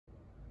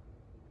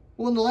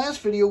Well, in the last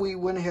video, we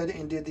went ahead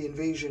and did the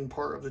invasion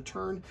part of the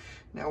turn.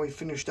 Now we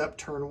finished up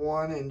turn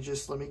 1, and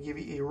just let me give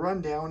you a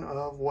rundown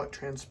of what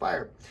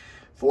transpired.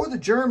 For the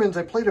Germans,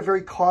 I played a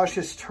very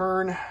cautious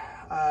turn.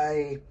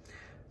 I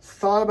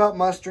thought about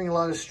mustering a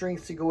lot of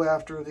strength to go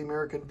after the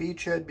American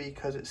beachhead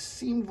because it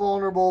seemed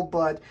vulnerable,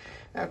 but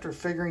after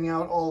figuring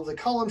out all of the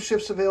column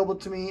shifts available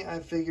to me, I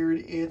figured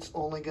it's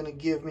only going to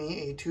give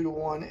me a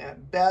 2-to-1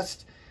 at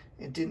best.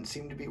 It didn't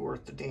seem to be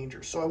worth the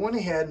danger. So I went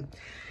ahead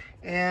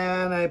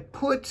and I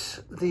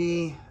put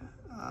the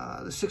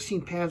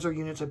 16 Panzer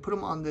units, I put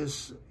them on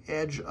this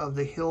edge of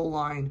the hill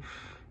line,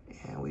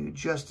 and we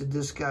adjusted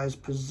this guy's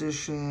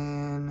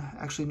position.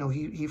 Actually, no,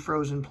 he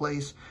froze in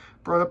place.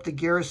 Brought up the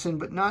garrison,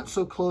 but not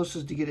so close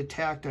as to get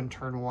attacked on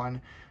turn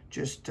 1.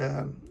 Just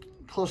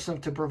close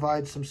enough to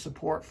provide some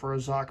support for a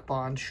Zoc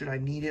bond should I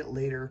need it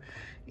later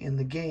in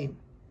the game.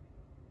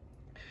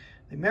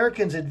 The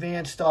Americans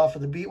advanced off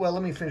of the beat. Well,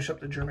 let me finish up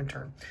the German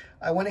turn.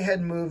 I went ahead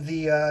and moved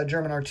the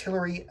German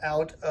artillery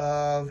out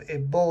of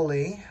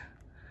Eboli,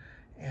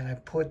 and I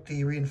put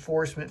the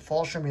reinforcement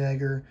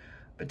Fallschirmjäger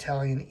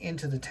battalion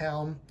into the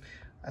town.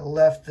 I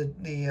left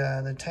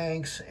the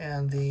tanks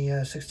and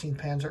the 16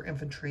 Panzer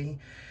infantry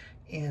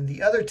in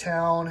the other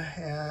town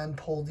and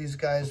pulled these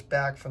guys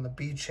back from the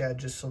beachhead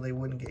just so they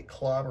wouldn't get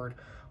clobbered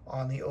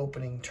on the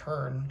opening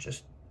turn.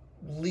 Just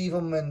leave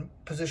them in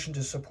position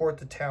to support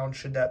the town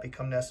should that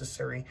become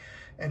necessary,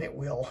 and it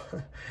will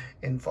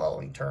in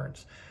following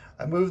turns.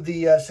 I moved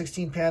the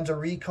 16 Panzer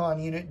recon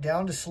unit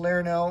down to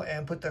Salerno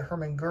and put the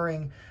Hermann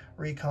Goering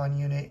recon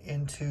unit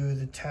into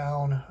the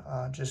town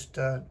just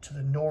to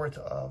the north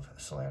of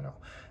Salerno,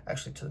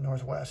 actually to the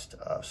northwest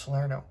of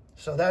Salerno.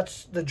 So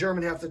that's the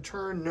German half of the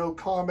turn. No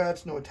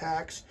combats, no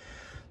attacks.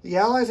 The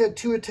Allies had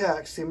 2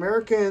 attacks. The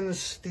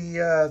Americans,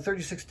 the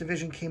 36th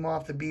Division came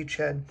off the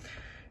beachhead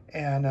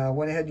and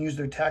went ahead and used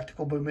their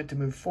tactical movement to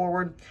move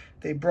forward.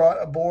 They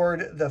brought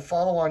aboard the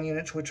follow-on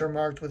units, which are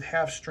marked with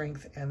half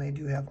strength, and they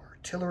do have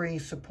artillery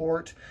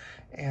support,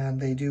 and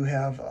they do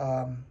have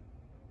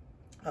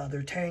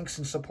their tanks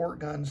and support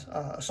guns,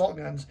 assault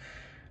guns,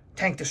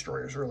 tank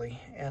destroyers really,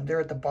 and they're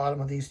at the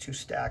bottom of these 2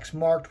 stacks,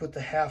 marked with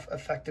the half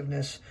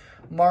effectiveness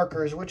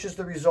markers, which is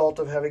the result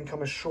of having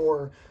come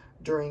ashore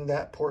during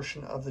that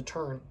portion of the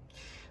turn.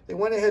 They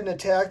went ahead and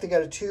attacked. They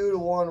got a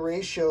 2-to-1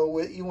 ratio,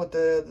 even with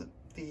the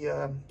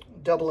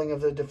doubling of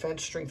the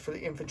defense strength for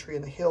the infantry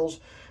in the hills,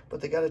 but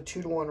they got a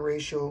 2-to-1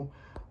 ratio.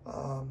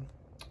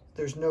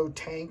 There's no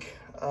tank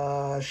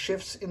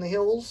shifts in the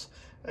hills.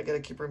 I got to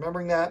keep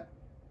remembering that.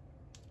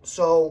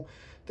 So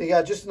they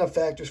got just enough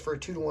factors for a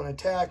 2-to-1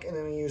 attack, and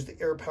then they used the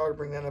air power to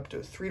bring that up to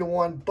a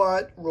 3-to-1,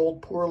 but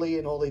rolled poorly,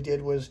 and all they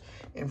did was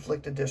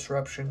inflict a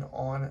disruption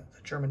on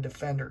the German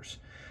defenders.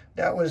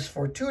 That was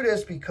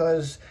fortuitous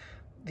because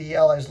the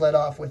Allies led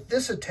off with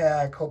this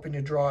attack, hoping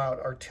to draw out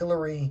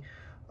artillery.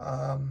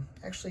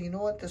 Actually, you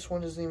know what? This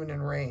one isn't even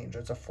in range.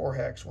 It's a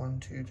 4-hex. 1,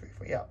 2, 3,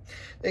 4. Yeah,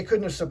 they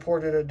couldn't have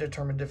supported a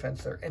determined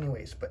defense there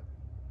anyways, but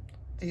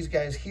these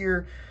guys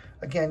here,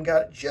 again,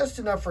 got just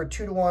enough for a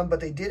 2-to-1, but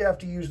they did have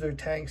to use their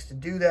tanks to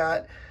do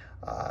that,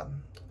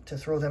 to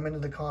throw them into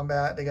the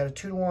combat. They got a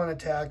 2-to-1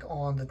 attack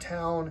on the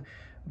town,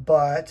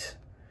 but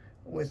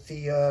with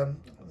the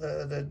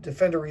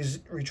defender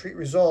retreat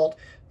result,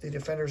 the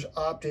defenders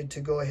opted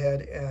to go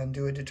ahead and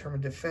do a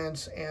determined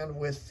defense, and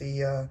with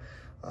the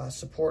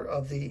support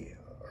of the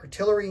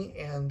artillery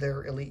and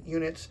their elite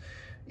units,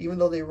 even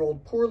though they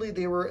rolled poorly,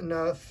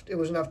 it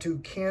was enough to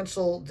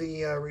cancel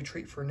the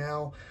retreat for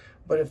now.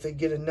 But if they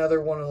get another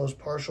one of those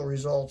partial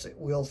results, it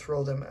will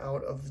throw them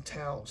out of the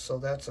town. So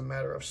that's a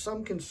matter of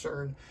some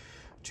concern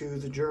to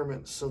the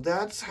Germans. So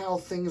that's how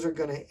things are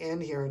going to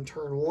end here in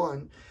turn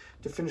 1.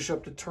 To finish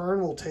up the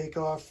turn, we'll take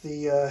off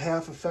the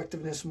half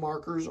effectiveness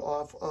markers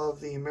off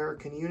of the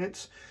American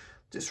units.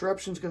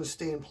 Disruption is going to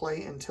stay in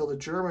play until the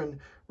German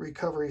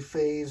recovery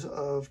phase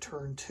of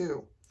turn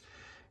 2.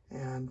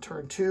 And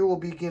turn 2 will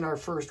begin our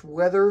first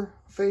weather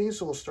phase.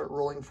 So we'll start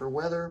rolling for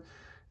weather,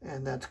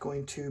 and that's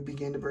going to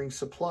begin to bring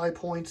supply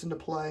points into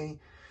play.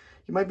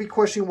 You might be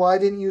questioning why I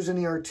didn't use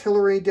any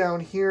artillery down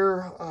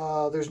here.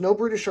 There's no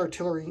British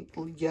artillery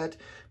yet,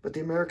 but the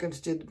Americans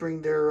did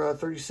bring their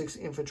 36th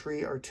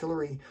Infantry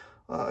artillery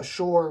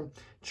ashore.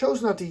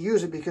 Chose not to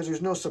use it because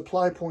there's no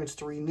supply points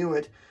to renew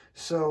it,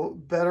 so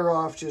better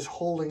off just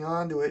holding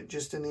on to it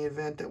just in the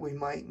event that we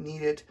might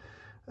need it.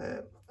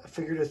 I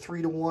figured a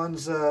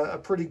 3-to-1's a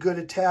pretty good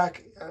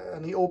attack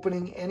on the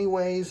opening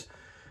anyways.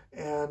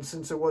 And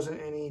since there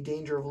wasn't any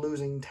danger of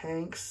losing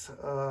tanks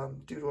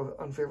due to an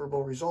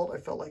unfavorable result, I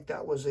felt like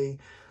that was a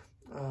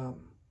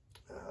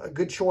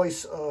good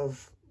choice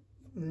of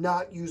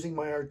not using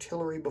my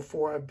artillery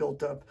before I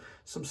built up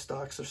some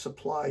stocks of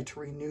supply to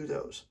renew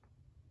those.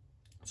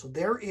 So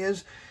there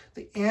is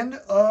the end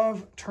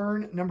of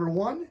turn number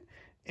 1,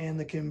 and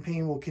the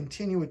campaign will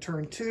continue with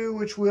turn 2,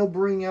 which will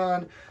bring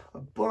on a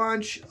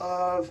bunch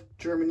of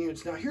German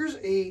units. Now, here's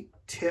a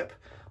tip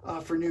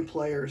for new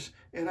players.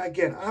 And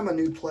again, I'm a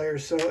new player,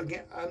 so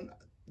again,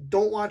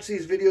 Don't watch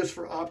these videos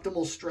for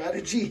optimal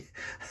strategy.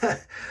 And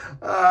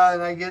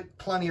I get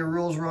plenty of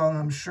rules wrong,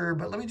 I'm sure.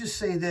 But let me just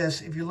say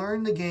this. If you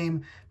learn the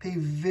game, pay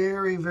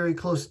very, very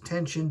close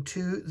attention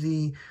to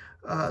the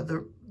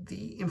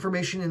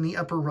information in the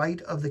upper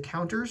right of the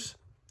counters.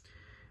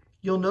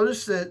 You'll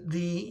notice that the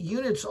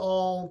units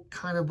all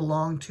kind of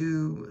belong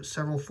to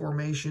several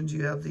formations.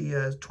 You have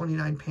the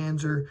 29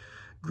 Panzer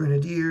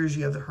Grenadiers,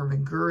 you have the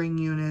Hermann Goering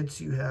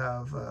units, you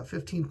have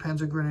 15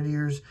 Panzer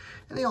Grenadiers,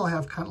 and they all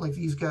have kind of like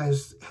these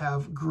guys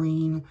have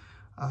green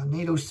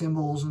NATO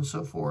symbols and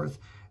so forth.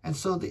 And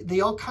so they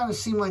all kind of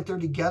seem like they're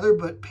together,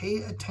 but pay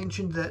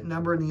attention to that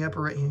number in the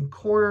upper right-hand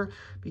corner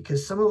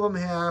because some of them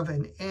have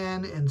an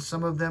N and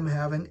some of them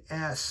have an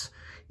S,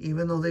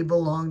 even though they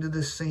belong to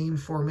the same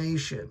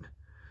formation.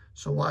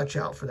 So watch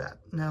out for that.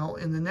 Now,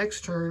 in the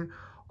next turn,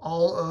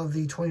 all of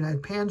the 29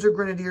 Panzer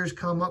Grenadiers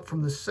come up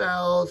from the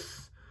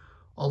south.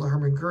 All the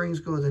Hermann Goerings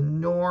go to the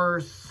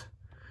north.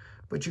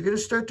 But you're going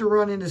to start to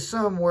run into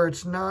some where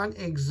it's not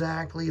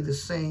exactly the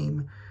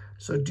same.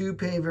 So do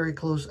pay very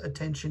close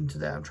attention to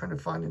that. I'm trying to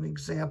find an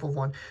example of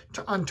one.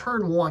 On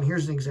turn one,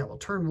 here's an example.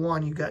 Turn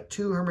one, you've got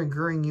two Hermann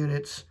Goering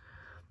units.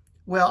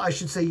 Well, I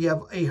should say you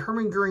have a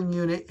Hermann Goering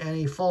unit and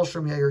a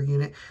Fallschirmjäger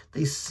unit.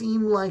 They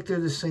seem like they're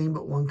the same,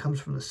 but one comes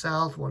from the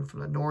south, one from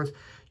the north.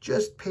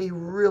 Just pay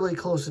really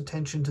close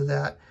attention to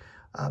that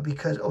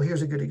because, oh,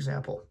 here's a good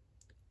example.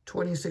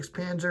 26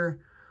 Panzer,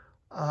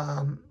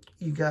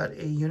 you got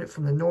a unit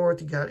from the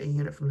north, you got a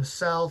unit from the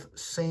south,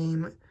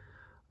 same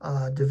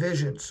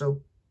division. So,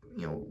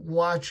 you know,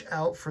 watch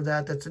out for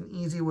that. That's an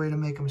easy way to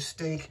make a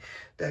mistake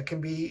that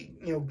can be,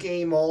 you know,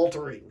 game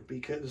altering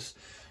because,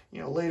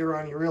 you know, later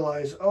on you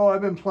realize, oh,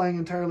 I've been playing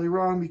entirely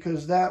wrong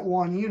because that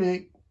one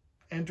unit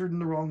entered in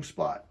the wrong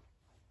spot.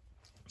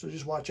 So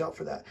just watch out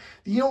for that.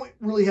 You don't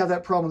really have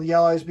that problem with the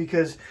Allies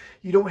because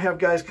you don't have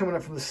guys coming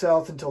up from the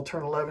south until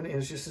turn 11. And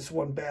it's just this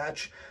one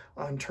batch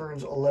on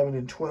turns 11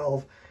 and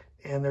 12.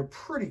 And they're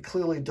pretty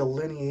clearly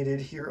delineated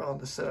here on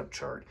the setup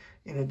chart.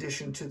 In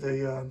addition to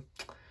the,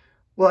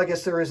 well, I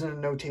guess there isn't a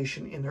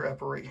notation in their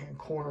upper right-hand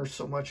corner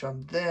so much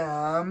on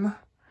them.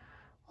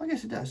 Well, I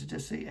guess it does. It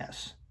does say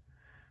S.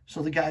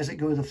 So the guys that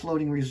go to the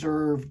floating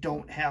reserve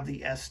don't have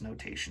the S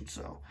notation.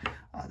 So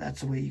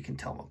that's the way you can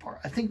tell them apart.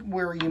 I think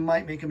where you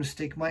might make a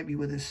mistake might be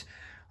with this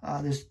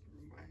this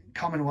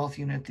Commonwealth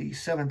unit, the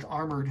 7th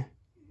Armored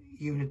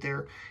unit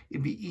there.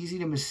 It'd be easy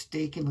to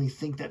mistakenly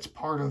think that's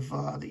part of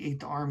the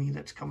 8th Army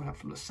that's coming up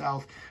from the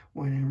south,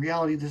 when in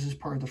reality this is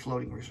part of the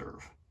floating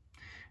reserve.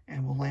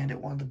 And we'll land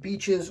at one of the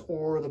beaches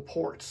or the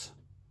ports.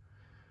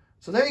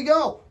 So there you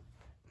go.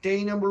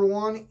 Day number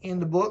 1 in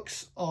the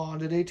books. On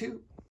to day 2.